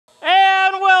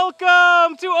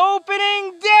to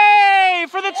opening day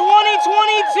for the 2022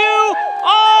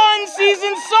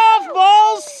 on-season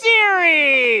softball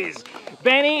series.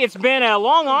 Benny, it's been a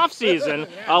long off-season.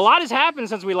 A lot has happened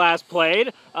since we last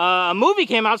played. A movie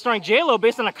came out starring J-Lo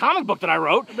based on a comic book that I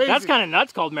wrote. Amazing. That's kind of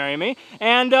nuts, called Marry Me.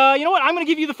 And you know what? I'm going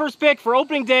to give you the first pick for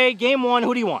opening day, game one.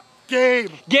 Who do you want? Gabe.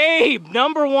 Gabe,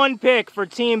 number one pick for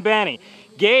Team Benny.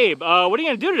 Gabe, what are you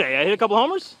going to do today? Hit a couple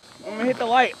homers? I'm gonna hit the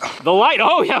light. The light?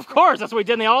 Oh yeah, of course. That's what we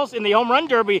did in the home run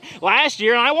derby last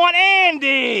year. And I want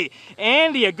Andy.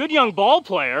 Andy, a good young ball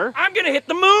player. I'm gonna hit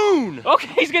the moon. Okay,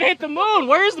 he's gonna hit the moon.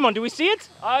 Where is the moon? Do we see it?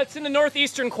 It's in the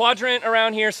northeastern quadrant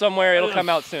around here somewhere. It'll come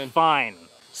out soon. Fine.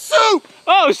 Soup.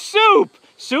 Oh, Soup.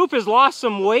 Soup has lost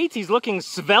some weight. He's looking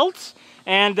svelte,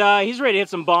 and he's ready to hit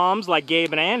some bombs like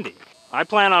Gabe and Andy. I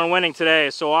plan on winning today,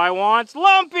 so I want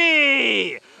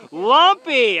Lumpy.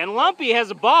 Lumpy, and Lumpy has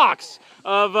a box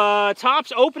of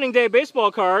Topps opening day baseball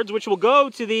cards, which will go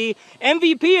to the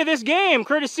MVP of this game,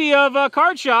 courtesy of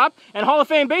Card Shop and Hall of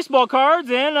Fame baseball cards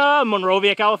in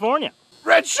Monrovia, California.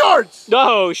 Red shorts!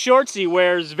 Oh, Shortsy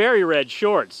wears very red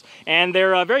shorts. And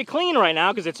they're very clean right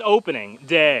now because it's opening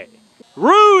day.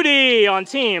 Rudy on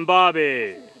Team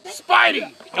Bobby.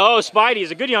 Spidey! Oh, Spidey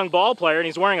is a good young ball player, and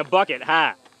he's wearing a bucket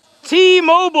hat.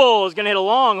 T-Mobile is going to hit a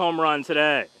long home run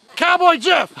today. Cowboy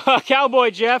Jeff! Cowboy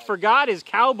Jeff forgot his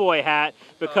cowboy hat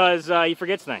because he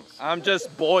forgets things. I'm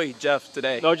just Boy Jeff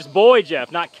today. No, just Boy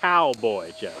Jeff, not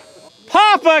Cowboy Jeff.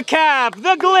 Papa Cap,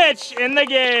 the glitch in the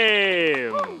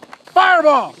game!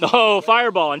 Fireball! Oh,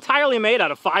 Fireball, entirely made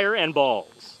out of fire and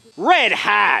balls. Red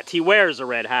hat, he wears a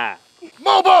red hat.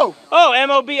 Mobo! Oh,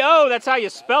 M-O-B-O, that's how you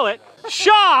spell it.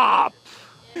 Shop!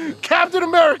 Captain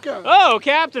America! Oh,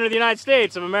 Captain of the United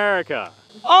States of America.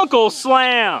 Uncle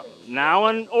Slam! Now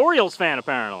an Orioles fan,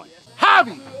 apparently.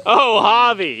 Javi! Oh,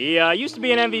 Javi. He used to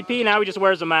be an MVP, now he just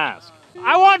wears a mask.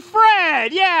 I want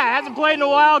Fred! Yeah, hasn't played in a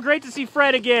while. Great to see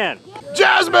Fred again.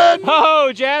 Jasmine!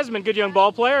 Oh, Jasmine, good young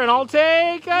ball player, and I'll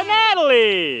take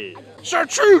Natalie.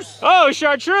 Chartreuse! Oh,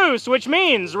 Chartreuse, which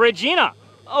means Regina.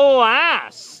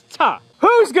 Last.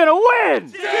 Who's gonna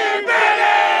win? Team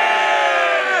Benny!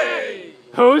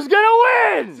 Who's gonna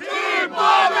win? Team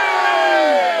Bobby!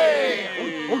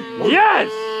 Yes!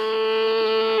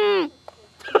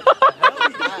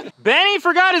 Benny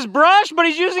forgot his brush, but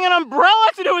he's using an umbrella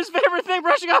to do his favorite thing,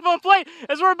 brushing off on plate,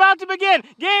 as we're about to begin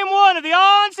game one of the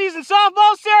on-season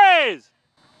softball series.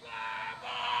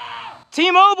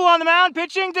 T-Mobile on the mound,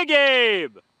 pitching to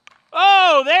Gabe.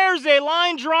 Oh, there's a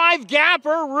line drive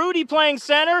gapper. Rudy playing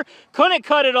center. Couldn't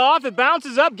cut it off. It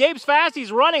bounces up. Gabe's fast.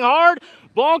 He's running hard.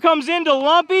 Ball comes into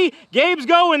Lumpy. Gabe's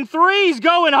going three. He's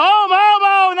going home,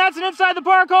 and that's an inside the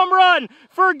park home run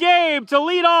for Gabe to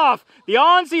lead off the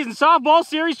on-season softball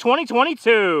series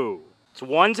 2022. It's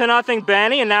 1-0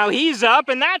 Benny, and now he's up,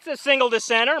 and that's a single to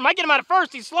center. Might get him out of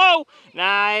first. He's slow.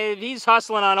 Nah, he's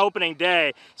hustling on opening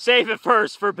day. Save it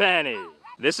first for Benny.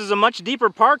 This is a much deeper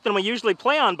park than we usually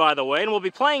play on, by the way, and we'll be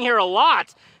playing here a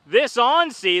lot this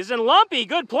on-season. Lumpy,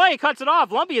 good play, cuts it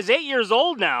off. Lumpy is 8 years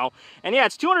old now, and yeah,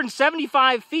 it's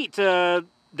 275 feet to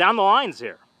down the lines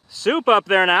here. Soup up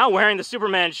there now, wearing the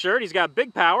Superman shirt. He's got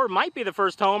big power, might be the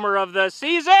first homer of the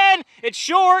season. It's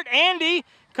short. Andy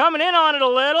coming in on it a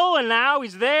little, and now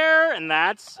he's there, and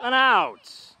that's an out.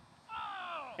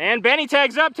 And Benny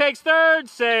tags up, takes third,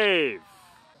 save.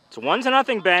 It's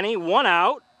 1-0 Benny, one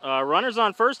out. Runners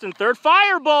on first and third.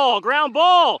 Fireball, ground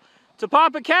ball to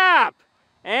Papa Cap.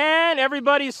 And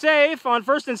everybody's safe on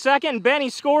first and second. And Benny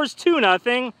scores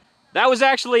 2-0. That was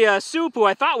actually Soup, who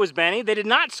I thought was Benny. They did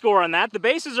not score on that. The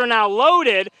bases are now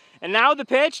loaded. And now the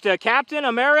pitch to Captain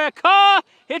America.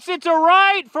 Hits it to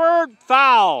right for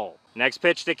foul. Next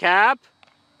pitch to Cap.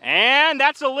 And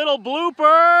that's a little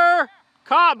blooper.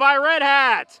 Caught by Red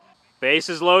Hat.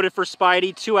 Bases loaded for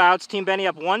Spidey. 2 outs. Team Benny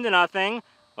up 1-0.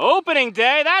 Opening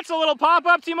day, that's a little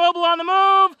pop-up. T-Mobile on the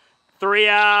move. 3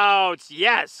 outs,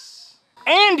 yes.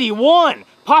 Andy 1,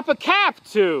 Papa Cap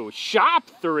 2, Shop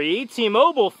 3,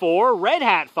 T-Mobile 4, Red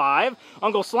Hat 5,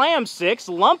 Uncle Slam 6,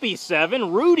 Lumpy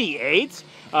 7, Rudy 8,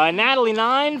 Natalie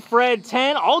 9, Fred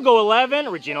 10, I'll go 11,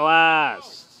 Regina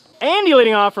last. Andy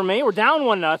leading off for me. We're down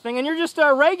 1-0, and you're just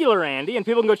a regular Andy, and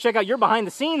people can go check out your behind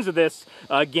the scenes of this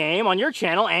game on your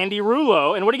channel, Andy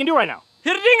Rulo. And what are you going to do right now?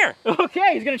 Hit a dinger!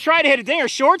 Okay, he's going to try to hit a dinger.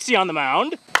 Shortsy on the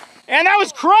mound. And that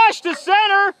was crushed to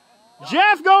center.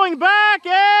 Jeff going back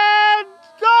and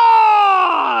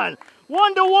gone!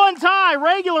 1-1 tie.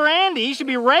 Regular Andy. He should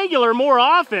be regular more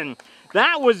often.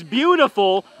 That was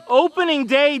beautiful. Opening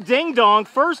day ding-dong.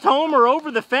 First homer over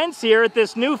the fence here at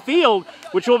this new field,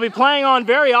 which we'll be playing on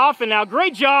very often now.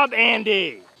 Great job,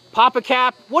 Andy. Papa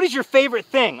Cap, what is your favorite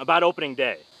thing about opening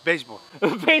day? Baseball.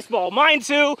 Baseball, mine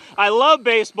too. I love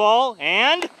baseball.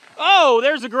 And, oh,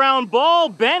 there's a ground ball.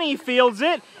 Benny fields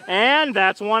it, and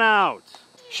that's one out.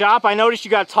 Shop, I noticed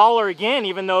you got taller again,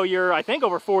 even though you're, I think,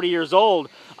 over 40 years old.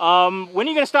 When are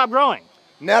you gonna stop growing?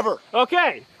 Never.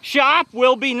 Okay, Shop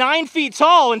will be 9 feet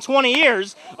tall in 20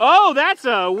 years. Oh, that's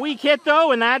a weak hit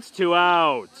though, and that's 2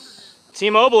 outs.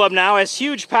 T-Mobile up now has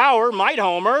huge power, might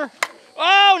homer.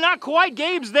 Oh, not quite.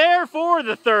 Gabe's there for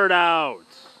the 3rd out.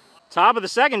 Top of the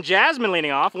 2nd, Jasmine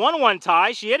leading off. 1-1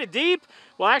 tie. She hit it deep.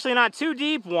 Well, actually not too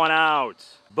deep. 1 out.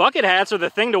 Bucket hats are the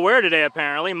thing to wear today,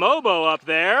 apparently. Mobo up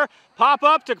there. Pop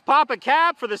up to pop a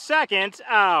cap for the 2nd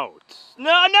out.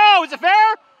 No, is it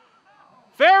fair?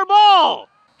 Fair ball.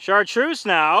 Chartreuse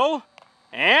now.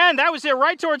 And that was hit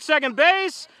right towards second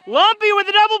base. Lumpy with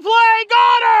the double play.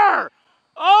 Got her!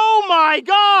 Oh my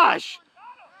gosh!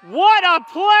 What a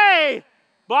play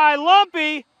by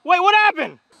Lumpy. Wait, what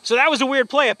happened? So that was a weird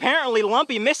play. Apparently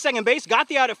Lumpy missed second base, got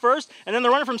the out at first, and then the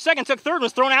runner from second took third and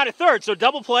was thrown out at third. So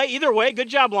double play, either way, good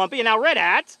job Lumpy. And now Red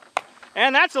Hat,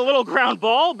 and that's a little ground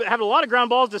ball. Having a lot of ground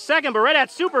balls to second, but Red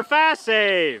Hat super fast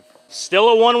save. Still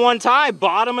a 1-1 tie,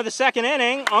 bottom of the 2nd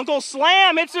inning. Uncle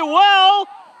Slam hits it well.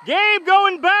 Gabe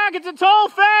going back, it's a tall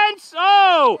fence.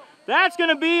 Oh, that's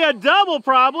gonna be a double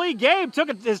probably. Gabe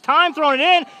took his time throwing it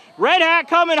in. Red Hat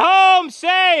coming home,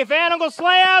 safe, and Uncle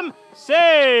Slam,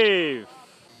 save.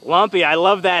 Lumpy, I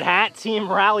love that hat.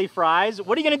 Team Rally Fries.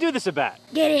 What are you gonna do this about?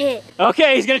 Get a hit.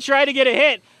 Okay, he's gonna try to get a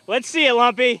hit. Let's see it,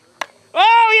 Lumpy.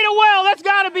 Oh, hit it well, that's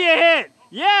gotta be a hit.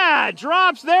 Yeah,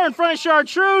 drops there in front of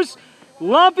Chartreuse.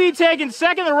 Lumpy taking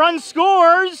second, the run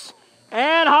scores,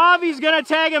 and Javi's gonna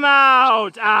tag him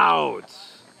out. Out.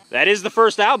 That is the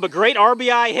 1st out, but great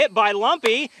RBI hit by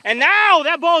Lumpy. And now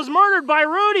that ball is murdered by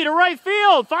Rudy to right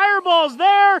field. Fireball's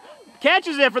there,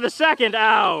 catches it for the 2nd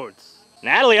out.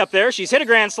 Natalie up there, she's hit a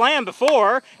grand slam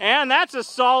before, and that's a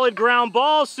solid ground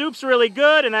ball. Soup's really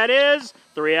good, and that is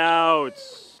 3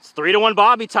 outs. It's 3-1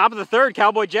 Bobby, top of the 3rd.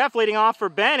 Cowboy Jeff leading off for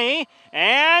Benny,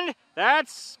 and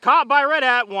that's caught by Red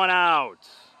Hat, 1 out.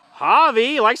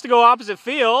 Javi likes to go opposite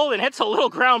field and hits a little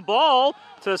ground ball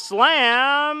to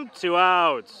Slam, 2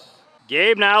 outs.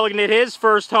 Gabe now looking at his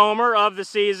first homer of the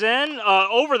season,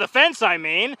 over the fence I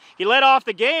mean. He led off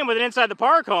the game with an inside the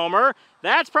park homer.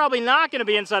 That's probably not gonna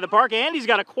be inside the park, and he's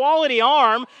got a quality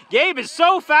arm. Gabe is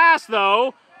so fast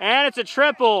though, and it's a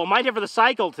triple. Might hit for the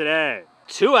cycle today.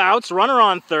 2 outs, runner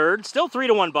on 3rd, still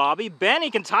 3-1 Bobby. Benny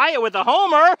can tie it with a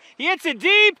homer. He hits it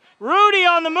deep. Rudy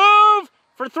on the move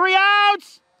for 3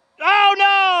 outs. Oh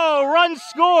no, run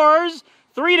scores.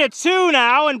 3-2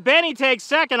 now, and Benny takes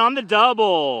second on the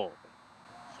double.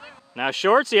 Now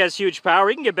Shortsy has huge power.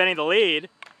 He can give Benny the lead.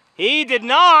 He did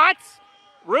not.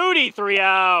 Rudy, 3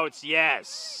 outs,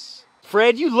 yes.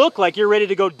 Fred, you look like you're ready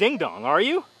to go ding-dong, are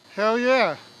you? Hell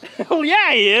yeah. Hell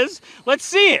yeah, he is. Let's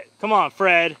see it. Come on,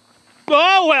 Fred.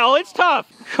 Oh, well, it's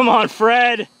tough. Come on,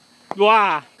 Fred.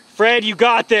 Wow. Fred, you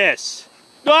got this.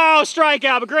 Oh,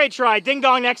 strikeout, but great try.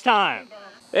 Ding-dong next time.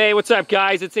 Hey, what's up,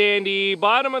 guys? It's Andy.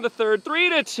 Bottom of the 3rd,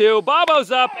 3-2.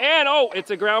 Bobo's up, and oh,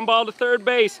 it's a ground ball to third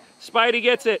base. Spidey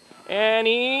gets it, and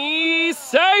he's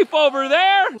safe over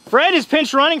there. Fred is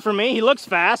pinch running for me. He looks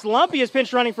fast. Lumpy is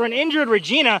pinch running for an injured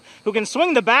Regina, who can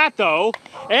swing the bat, though.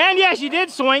 And yes, she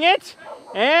did swing it.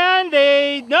 And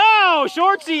no,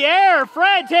 Shortsy air.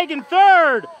 Fred taking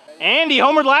 3rd. Andy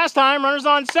homered last time. Runners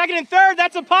on 2nd and 3rd.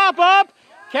 That's a pop-up.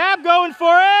 Cap going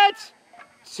for it.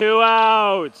 2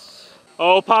 outs.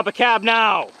 Oh, pop a Cap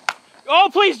now. Oh,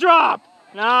 please drop.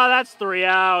 No, that's 3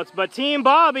 outs. But Team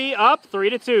Bobby up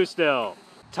 3-2 still.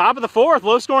 Top of the 4th,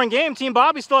 low-scoring game. Team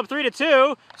Bobby still up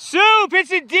 3-2. Soup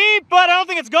hits it deep, but I don't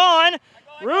think it's gone.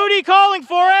 Rudy calling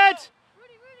for it.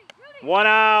 1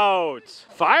 out.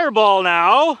 Fireball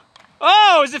now.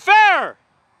 Oh, is it fair?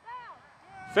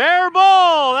 Fair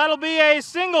ball. That'll be a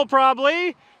single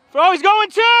probably. Oh, he's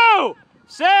going 2.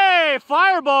 Safe.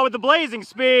 Fireball with the blazing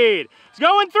speed. He's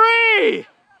going 3.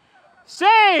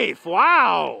 Safe.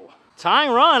 Wow.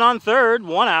 Tying run on 3rd.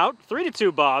 1 out.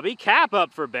 3-2 Bobby. Cap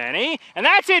up for Benny. And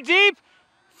that's it deep.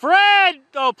 Fred.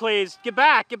 Oh, please. Get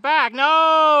back. Get back.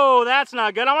 No, that's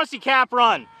not good. I want to see Cap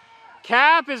run.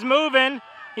 Cap is moving.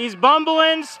 He's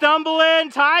bumbling, stumbling.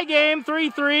 Tie game,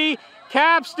 3-3.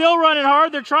 Cap still running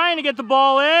hard. They're trying to get the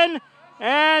ball in.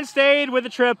 And stayed with the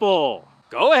triple.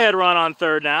 Go ahead run on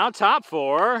 3rd now. Top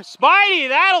 4. Spidey,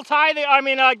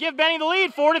 that'll give Benny the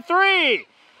lead, 4-3.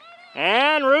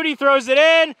 And Rudy throws it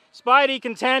in. Spidey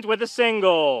content with a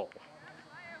single.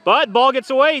 But ball gets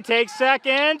away. He takes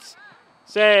 2nd.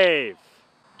 Save.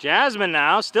 Jasmine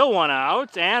now, still 1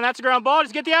 out. And that's a ground ball.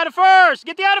 Just get the out at 1st.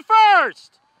 Get the out at 1st.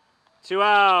 2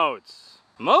 outs.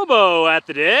 Mobo at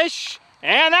the dish.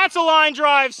 And that's a line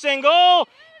drive single.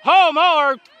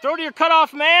 Homer, throw to your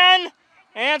cutoff man.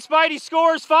 And Spidey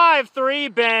scores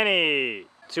 5-3, Benny.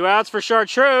 2 outs for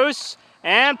Chartreuse.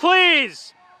 And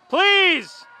please,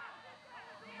 please.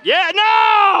 Yeah,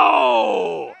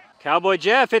 no! Cowboy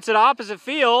Jeff hits it opposite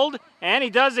field. And he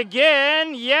does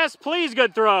again. Yes, please,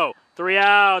 good throw. 3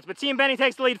 outs, but Team Benny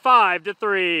takes the lead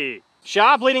 5-3.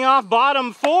 Shop leading off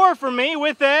bottom 4 for me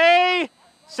with a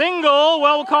single.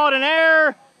 Well, we'll call it an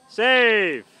error.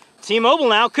 Save. T-Mobile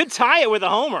now could tie it with a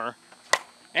homer.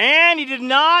 And he did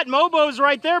not. Mobo's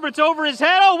right there, but it's over his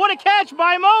head. Oh, what a catch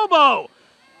by Mobo.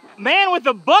 Man with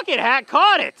the bucket hat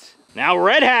caught it. Now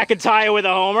Red Hat could tie it with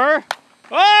a homer.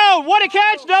 Oh, what a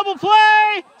catch. Double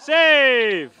play.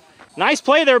 Save. Nice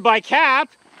play there by Cap.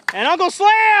 And Uncle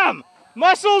Slam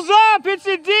muscles up. Hits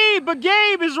it deep, but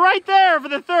Gabe is right there for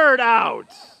the 3rd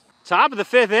out. Top of the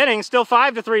 5th inning, still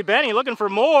 5-3 Benny, looking for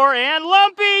more, and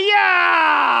Lumpy,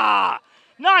 yeah!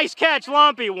 Nice catch,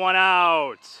 Lumpy, 1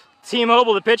 out.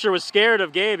 T-Mobile, the pitcher, was scared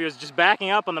of Gabe. He was just backing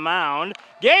up on the mound.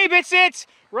 Gabe hits it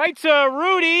right to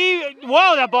Rudy.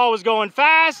 Whoa, that ball was going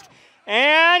fast.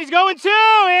 And he's going 2,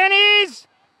 and he's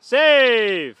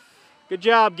safe. Good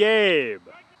job, Gabe.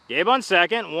 Gabe on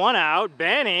second, 1 out.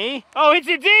 Benny, oh, hits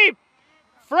it deep.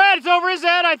 Fred, it's over his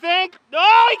head, I think.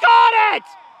 Oh, he caught it!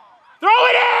 Throw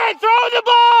it in! Throw the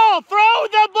ball! Throw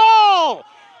the ball!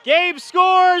 Gabe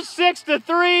scores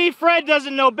 6-3. Fred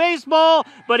doesn't know baseball,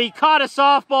 but he caught a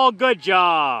softball. Good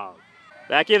job.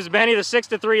 That gives Benny the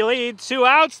 6-3 lead. 2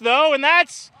 outs, though, and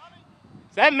is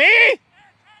that me?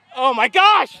 Oh, my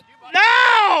gosh!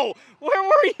 No! Where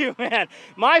were you, man?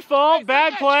 My fault,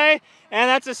 bad play, and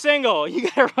that's a single. You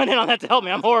gotta run in on that to help me.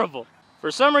 I'm horrible.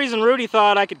 For some reason, Rudy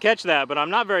thought I could catch that, but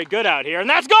I'm not very good out here, and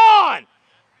that's gone!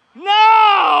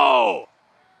 No!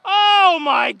 Oh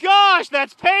my gosh,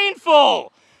 that's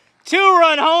painful!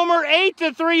 2-run homer,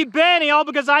 8-3 Benny, all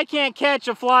because I can't catch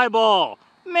a fly ball.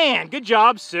 Man, good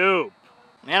job, Soup.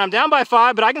 Man, I'm down by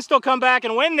 5, but I can still come back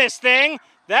and win this thing.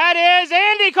 That is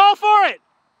Andy, call for it!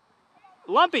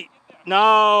 Lumpy.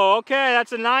 No, okay,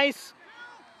 that's a nice...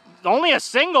 Only a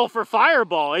single for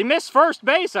Fireball. He missed first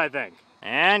base, I think.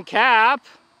 And Cap.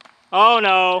 Oh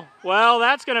no. Well,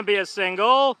 that's gonna be a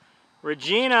single.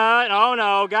 Regina, oh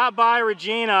no, got by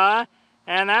Regina,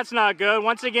 and that's not good.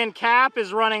 Once again, Cap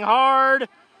is running hard,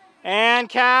 and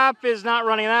Cap is not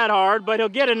running that hard, but he'll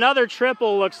get another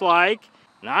triple, looks like.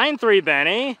 9-3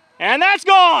 Benny, and that's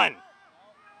gone!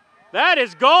 That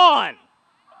is gone!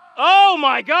 Oh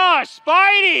my gosh,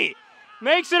 Spidey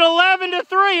makes it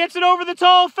 11-3, hits it over the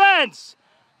tall fence.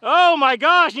 Oh my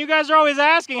gosh, you guys are always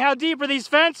asking how deep are these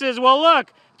fences? Well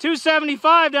look,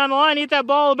 275 down the line, hit that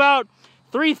ball about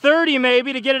 330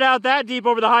 maybe to get it out that deep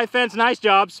over the high fence. Nice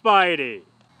job, Spidey.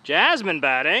 Jasmine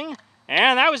batting,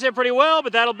 and that was hit pretty well,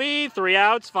 but that'll be 3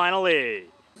 outs finally.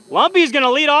 Lumpy's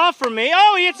gonna lead off for me.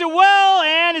 Oh, he hits it well,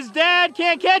 and his dad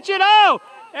can't catch it. Oh,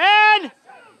 and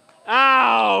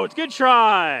out. Good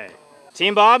try.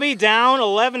 Team Bobby down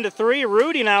 11-3.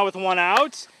 Rudy now with 1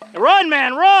 out. Run,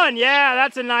 man, run. Yeah,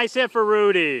 that's a nice hit for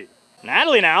Rudy.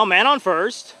 Natalie now, man on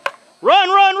first. Run,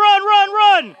 run, run, run,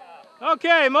 run.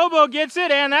 Okay, Mobo gets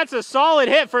it, and that's a solid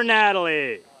hit for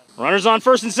Natalie. Runners on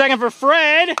first and second for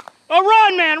Fred. Oh,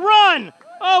 run, man, run!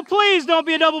 Oh, please don't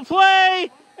be a double play.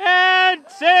 And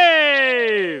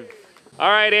save! All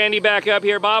right, Andy, back up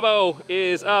here. Bobo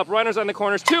is up. Runners on the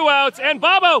corners, 2 outs, and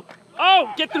Bobo,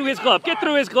 oh, get through his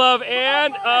glove,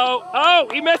 and oh,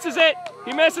 he misses it.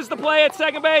 He misses the play at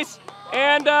second base,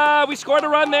 and we scored a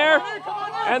run there.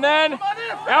 And then,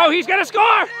 oh, he's gonna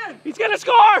score! He's gonna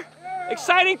score!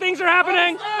 Exciting things are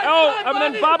happening. Oh, and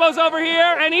then Bobo's over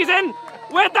here, and he's in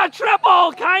with a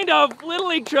triple, kind of, Little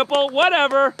League triple,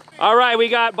 whatever. All right, we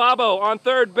got Bobo on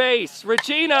third base.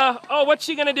 Regina, oh, what's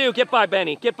she gonna do? Get by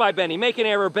Benny, make an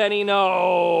error, Benny,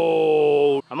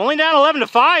 no. I'm only down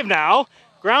 11-5 now.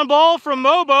 Ground ball from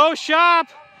Mobo, Shop,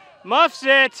 muffs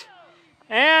it,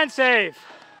 and save.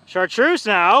 Chartreuse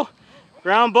now,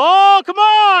 ground ball, come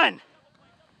on!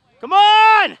 Come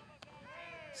on!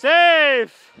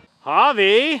 Save.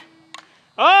 Javi.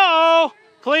 Uh-oh,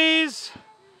 please.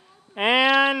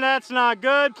 And that's not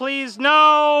good, please.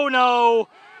 No, no,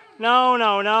 no,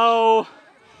 no, no.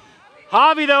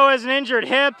 Javi, though, has an injured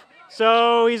hip,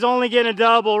 so he's only getting a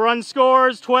double. Run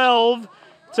scores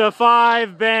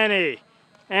 12-5, Benny.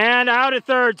 And out at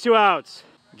third, 2 outs.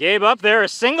 Gabe up there, a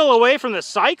single away from the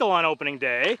cycle on opening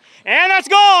day. And that's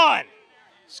gone!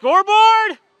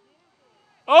 Scoreboard?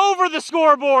 Over the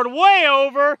scoreboard, way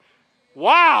over.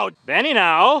 Wow, Benny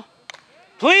now.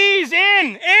 Please,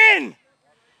 in!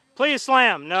 Please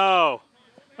slam, no.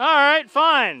 All right,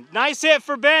 fine. Nice hit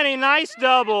for Benny, nice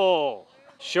double.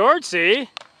 Shortsy.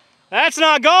 That's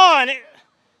not gone.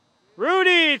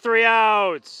 Rudy, 3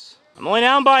 outs. I'm only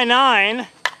down by 9.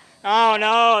 Oh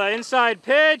no, the inside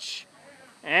pitch.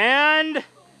 And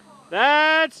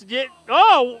that's it.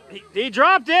 Oh, he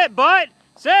dropped it, but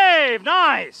save,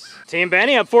 nice. Team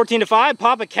Benny up 14-5.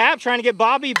 Pop a cap, trying to get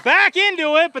Bobby back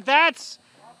into it, but that's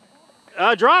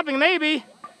dropping maybe.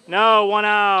 No, 1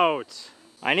 out.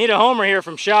 I need a homer here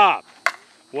from Shop.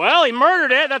 Well, he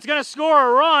murdered it. That's going to score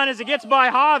a run as it gets by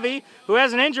Javi, who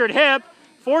has an injured hip.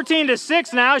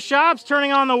 14-6 now. Shop's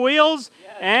turning on the wheels,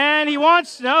 and he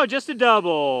wants, no, just a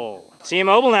double.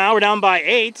 T-Mobile now, we're down by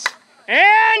 8.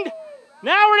 And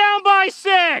now we're down by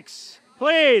 6.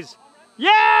 Please.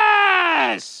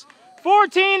 Yes!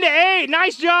 14-8.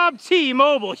 Nice job,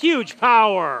 T-Mobile. Huge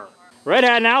power. Red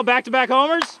Hat now, back-to-back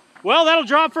homers. Well, that'll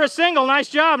drop for a single. Nice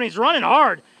job, and he's running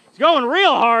hard. He's going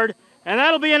real hard, and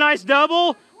that'll be a nice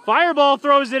double. Fireball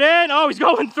throws it in. Oh, he's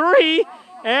going 3,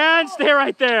 and stay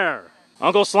right there.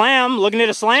 Uncle Slam looking at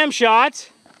a slam shot.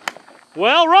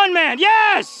 Well, run man,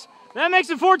 yes! That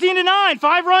makes it 14-9,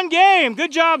 5-run game.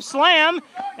 Good job, Slam,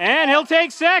 and he'll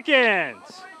take second.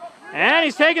 And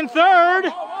he's taking third.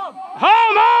 Home,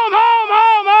 home, home,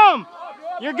 home, home.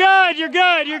 You're good, you're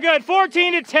good, you're good.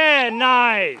 14-10,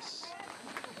 nice.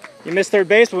 You missed third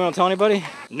base, but we won't tell anybody.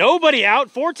 Nobody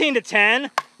out,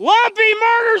 14-10. Lumpy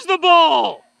murders the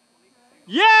ball.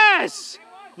 Yes!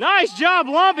 Nice job,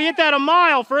 Lumpy. Hit that a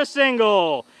mile for a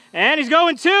single. And he's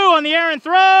going 2 on the errant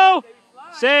throw.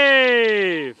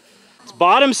 Save. It's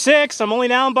bottom 6. I'm only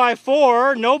down by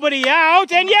 4. Nobody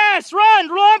out. And yes, run,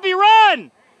 Lumpy,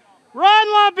 run.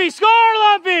 Run, Lumpy. Score,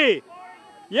 Lumpy.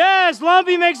 Yes,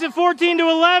 Lumpy makes it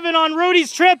 14-11 on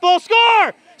Rudy's triple.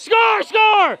 Score! Score,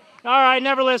 score! All right,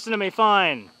 never listen to me,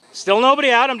 fine. Still nobody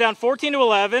out, I'm down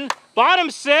 14-11. Bottom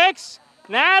 6,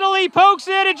 Natalie pokes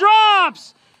it, it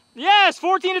drops! Yes,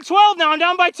 14-12 now, I'm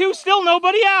down by 2, still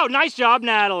nobody out. Nice job,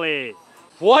 Natalie.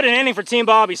 What an inning for Team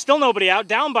Bobby, still nobody out,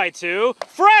 down by 2.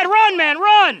 Fred, run, man,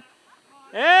 run!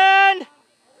 And,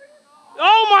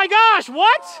 oh my gosh,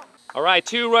 what? All right,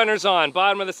 2 runners on,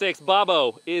 bottom of the 6th.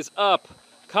 Bobo is up,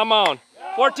 come on.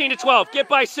 14-12, get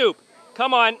by Soup.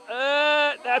 Come on,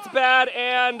 that's bad,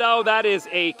 and oh, that is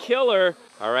a killer.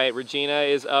 All right, Regina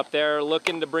is up there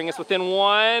looking to bring us within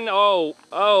 1.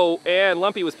 Oh, and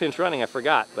Lumpy was pinch running, I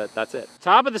forgot, but that's it.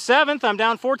 Top of the 7th, I'm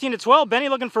down 14-12. Benny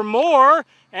looking for more,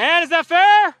 and is that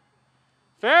fair?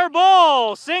 Fair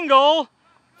ball, single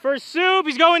for Soup.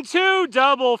 He's going 2,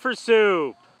 double for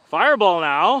Soup. Fireball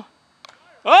now.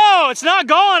 Oh, it's not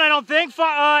gone, I don't think.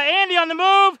 Andy on the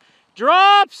move,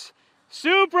 drops.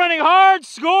 Soup running hard,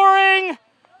 scoring,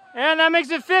 and that makes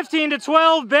it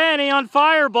 15-12. Benny on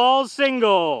Fireball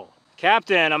single.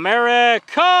 Captain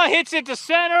America hits it to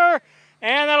center,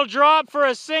 and that'll drop for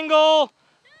a single.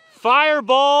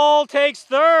 Fireball takes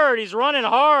third. He's running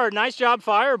hard. Nice job,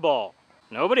 Fireball.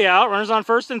 Nobody out. Runners on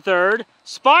first and third.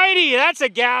 Spidey, that's a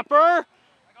gapper.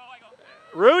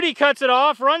 Rudy cuts it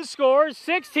off. Run scores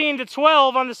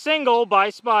 16-12 on the single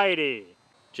by Spidey.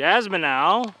 Jasmine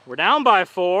now. We're down by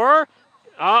 4.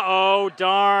 Uh-oh,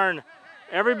 darn.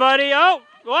 Everybody, oh,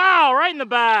 wow, right in the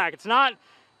back. It's not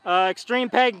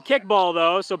extreme peg and kickball,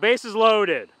 though, so bases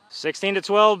loaded.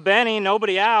 16-12, Benny,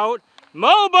 nobody out.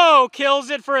 Mobo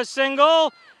kills it for a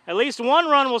single. At least 1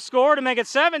 run will score to make it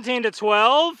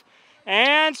 17-12.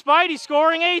 And Spidey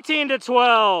scoring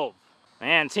 18-12.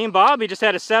 Man, Team Bobby just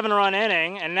had a 7-run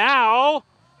inning, and now,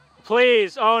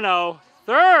 please, oh no,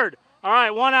 third. All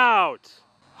right, 1 out.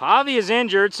 Javi is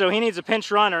injured, so he needs a pinch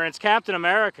runner, and it's Captain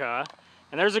America.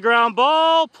 And there's a ground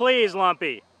ball. Please,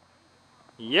 Lumpy.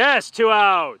 Yes, 2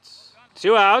 outs.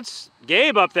 2 outs.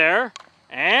 Gabe up there.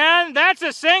 And that's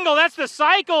a single. That's the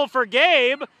cycle for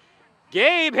Gabe.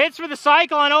 Gabe hits for the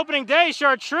cycle on opening day.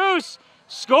 Chartreuse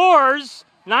scores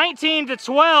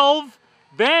 19-12.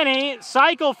 Benny,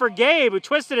 cycle for Gabe, who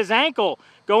twisted his ankle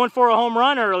going for a home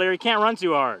run earlier. He can't run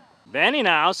too hard. Benny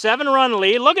now, 7-run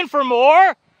lead, looking for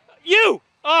more. You!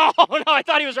 Oh, no, I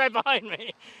thought he was right behind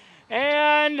me.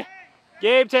 And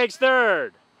Gabe takes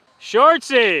third.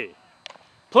 Shortsy,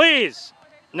 please.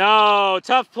 No,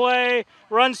 tough play.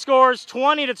 Run scores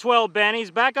 20-12,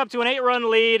 Benny's back up to an 8-run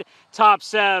lead, top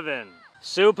 7.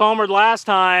 Soup homered last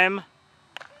time.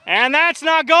 And that's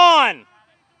not gone.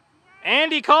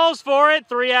 Andy calls for it,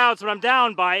 3 outs, but I'm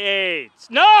down by 8.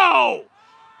 No!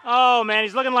 Oh, man,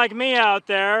 he's looking like me out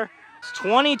there. It's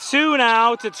 22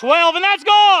 now to 12, and that's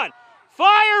gone!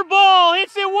 Fireball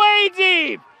hits it way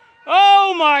deep!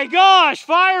 Oh, my gosh,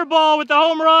 Fireball with the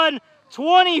home run,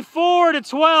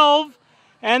 24-12.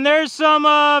 And there's some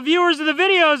viewers of the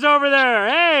videos over there.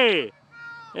 Hey,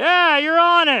 yeah, you're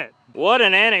on it. What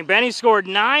an inning. Benny scored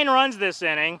 9 runs this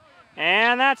inning,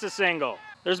 and that's a single.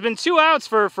 There's been 2 outs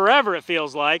for forever, it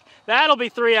feels like. That'll be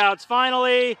 3 outs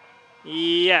finally.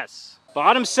 Yes.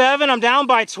 Bottom 7, I'm down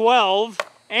by 12.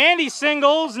 Andy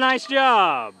singles, nice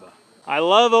job. I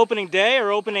love opening day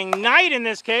or opening night in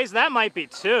this case. That might be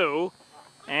 2.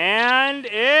 And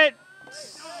it...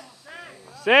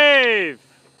 Save.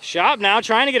 Shop now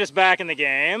trying to get us back in the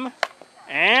game.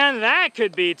 And that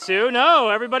could be 2. No,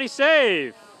 everybody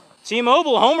safe.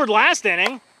 T-Mobile homered last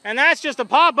inning. And that's just a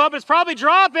pop-up. It's probably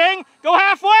dropping. Go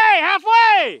halfway,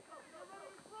 halfway.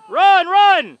 Run,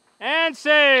 run, and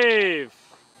save.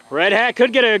 Red Hat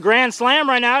could get a grand slam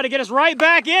right now to get us right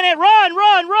back in it. Run,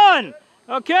 run, run.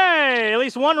 Okay, at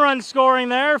least 1 run scoring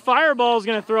there. Fireball's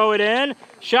gonna throw it in.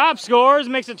 Shop scores,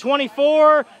 makes it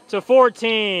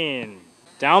 24-14.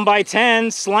 Down by 10,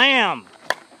 slam.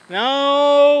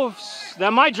 No,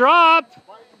 that might drop.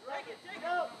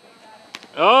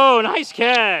 Oh, nice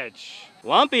catch.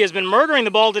 Lumpy has been murdering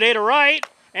the ball today to right.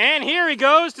 And here he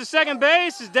goes to second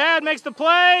base. His dad makes the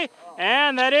play.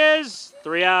 And that is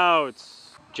 3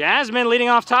 outs. Jasmine leading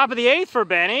off top of the 8th for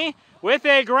Benny with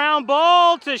a ground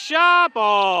ball to Shop.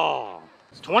 Oh,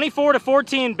 it's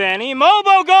 24-14 Benny.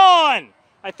 Mobo gone,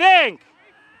 I think.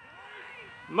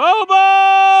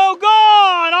 Mobo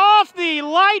gone off the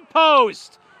light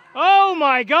post. Oh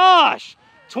my gosh.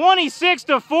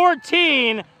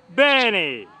 26-14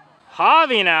 Benny.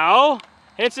 Javi now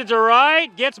hits it to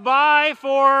right, gets by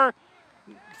for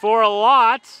a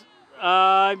lot.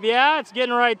 Yeah, it's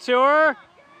getting right to her.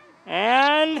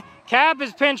 And Cap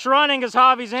is pinch running because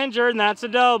Javi's injured, and that's a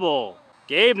double.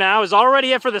 Gabe now is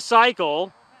already hit for the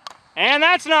cycle. And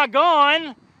that's not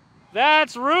gone.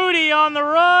 That's Rudy on the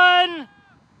run.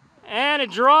 And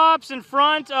it drops in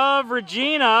front of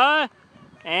Regina.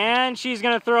 And she's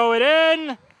going to throw it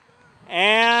in.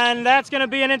 And that's going to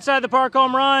be an inside the park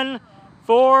home run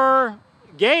for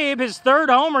Gabe, his 3rd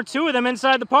homer, 2 of them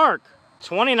inside the park.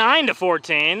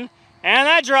 29-14. And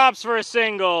that drops for a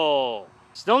single.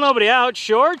 Still nobody out.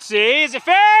 Shortsy. Is it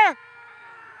fair?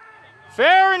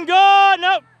 Fair and gone.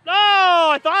 Nope. Oh,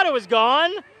 I thought it was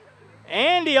gone.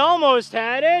 Andy almost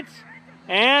had it.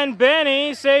 And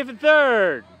Benny safe at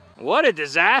 3rd. What a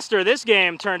disaster this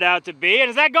game turned out to be. And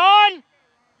is that gone? I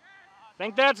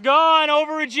think that's gone.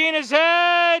 Over Regina's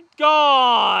head.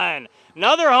 Gone.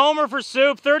 Another homer for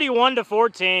Soup.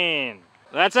 31-14.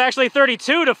 That's actually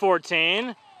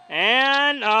 32-14.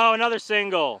 And, oh, another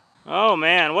single. Oh,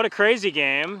 man, what a crazy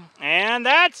game. And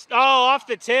that's, oh, off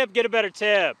the tip. Get a better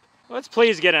tip. Let's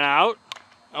please get an out.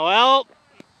 Well,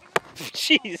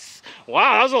 jeez.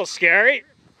 Wow, that was a little scary.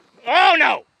 Oh,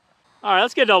 no. All right,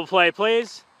 let's get a double play,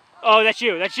 please. Oh, that's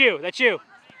you, that's you, that's you.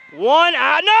 1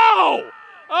 out, no!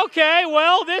 Okay,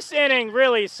 well, this inning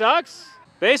really sucks.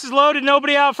 Bases loaded,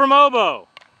 nobody out for Mobo.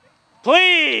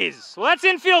 Please, well, that's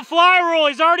infield fly rule.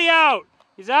 He's already out.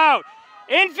 He's out.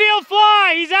 Infield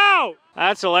fly, he's out.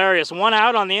 That's hilarious. 1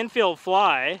 out on the infield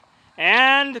fly.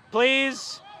 And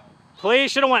please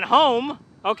should have went home.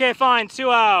 Okay, fine,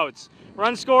 2 outs.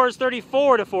 Run scores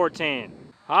 34-14.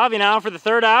 Javi now for the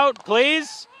 3rd out,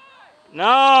 please.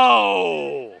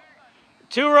 No.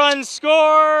 2 runs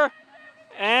score,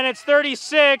 and it's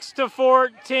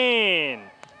 36-14.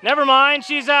 Never mind,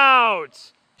 she's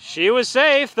out. She was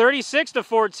safe,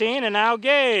 36-14, and now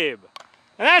Gabe.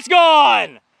 And that's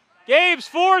gone. Gabe's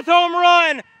 4th home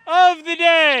run of the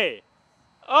day.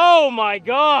 Oh my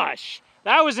gosh.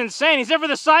 That was insane. He's hit for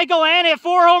the cycle and hit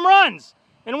 4 home runs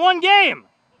in 1 game.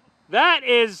 That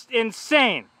is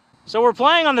insane. So we're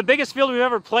playing on the biggest field we've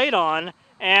ever played on,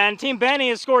 and Team Benny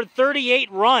has scored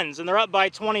 38 runs, and they're up by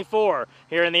 24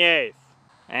 here in the 8th.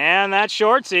 And that's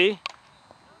Shortsy.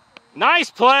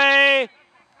 Nice play.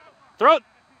 Throw.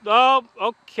 Oh,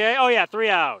 okay. Oh, yeah, 3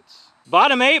 outs.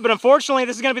 Bottom 8, but unfortunately,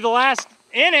 this is going to be the last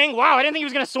inning. Wow, I didn't think he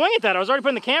was going to swing at that. I was already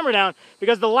putting the camera down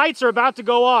because the lights are about to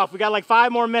go off. We got like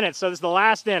 5 more minutes, so this is the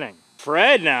last inning.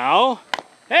 Fred now.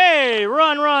 Hey,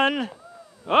 run, run.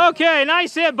 Okay,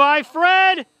 nice hit by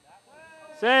Fred.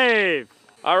 Save.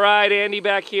 All right, Andy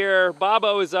back here.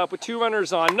 Bobo is up with 2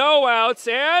 runners on, no outs,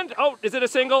 and, oh, is it a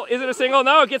single? Is it a single?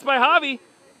 No, it gets by Javi.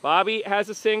 Bobby has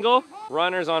a single.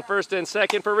 Runners on 1st and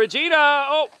 2nd for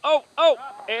Regina. Oh,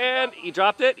 and he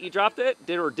dropped it,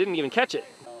 did or didn't even catch it.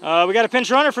 We got a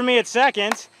pinch runner for me at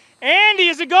 2nd. Andy,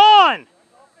 is it gone?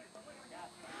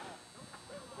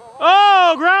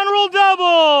 Oh, ground rule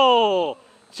double.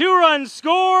 2 runs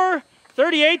score,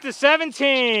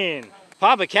 38-17.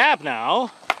 Papa Cap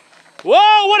now.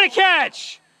 Whoa, what a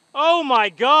catch! Oh my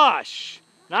gosh.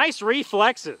 Nice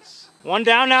reflexes. 1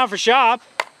 down now for Shop.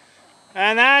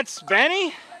 And that's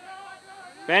Benny.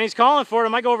 Benny's calling for it. It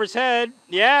might go over his head.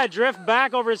 Yeah, drift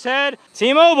back over his head.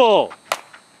 T-Mobile.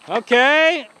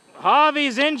 Okay.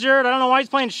 Javi's injured. I don't know why he's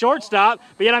playing shortstop,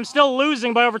 but yet I'm still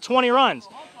losing by over 20 runs.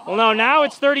 Well, no, now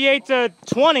it's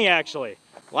 38-20, actually.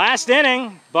 Last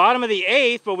inning, bottom of the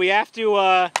 8th, but we have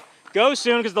to go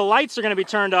soon because the lights are going to be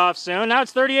turned off soon. Now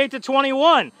it's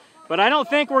 38-21, but I don't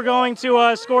think we're going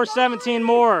to score 17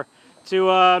 more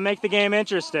to make the game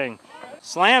interesting.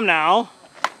 Slam now.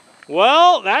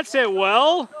 Well, that's it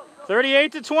well.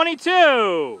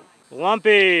 38-22.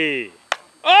 Lumpy.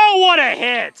 Oh, what a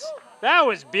hit! That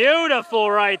was beautiful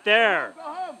right there.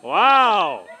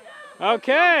 Wow.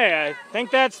 Okay, I think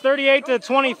that's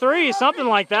 38-23, something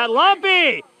like that.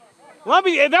 Lumpy!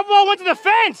 Lumpy, that ball went to the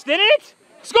fence, didn't it?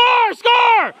 Score!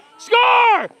 Score!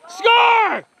 Score!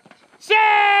 Score!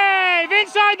 Save!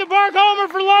 Inside the park homer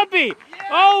for Lumpy.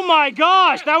 Oh my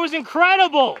gosh, that was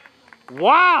incredible.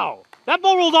 Wow. That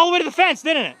ball rolled all the way to the fence,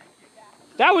 didn't it?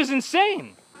 That was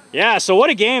insane. Yeah, so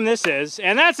what a game this is.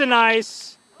 And that's a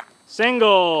nice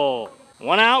single.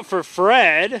 One out for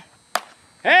Fred.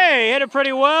 Hey, hit it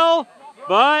pretty well,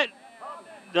 but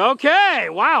okay,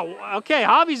 wow. Okay,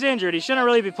 Javi's injured. He shouldn't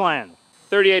really be playing.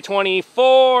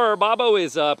 38-24, Bobo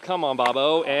is up. Come on,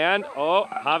 Bobo. And, oh,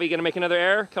 Javi gonna make another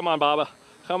error? Come on, Bobo.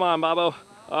 Come on, Bobo.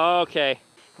 Okay.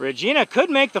 Regina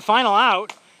could make the final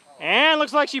out, and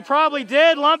looks like she probably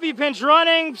did. Lumpy pinch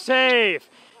running, safe.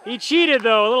 He cheated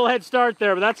though, a little head start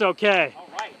there, but that's okay.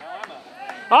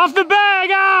 Off the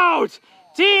bag, out!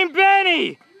 Team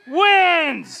Benny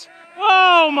wins!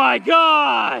 Oh my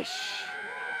gosh!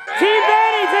 Team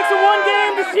Benny takes a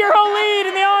 1-game to 0 lead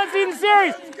in the all-season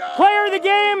series. Player of the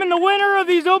game and the winner of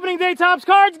these opening day Topps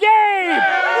cards, Gabe! 4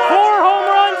 home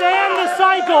runs and the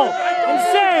cycle.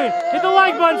 Insane. Hit the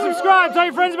like button, subscribe, tell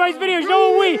your friends about these videos. You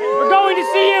know what, we are going to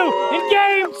see you in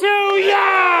Game 2.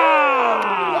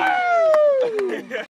 Yeah!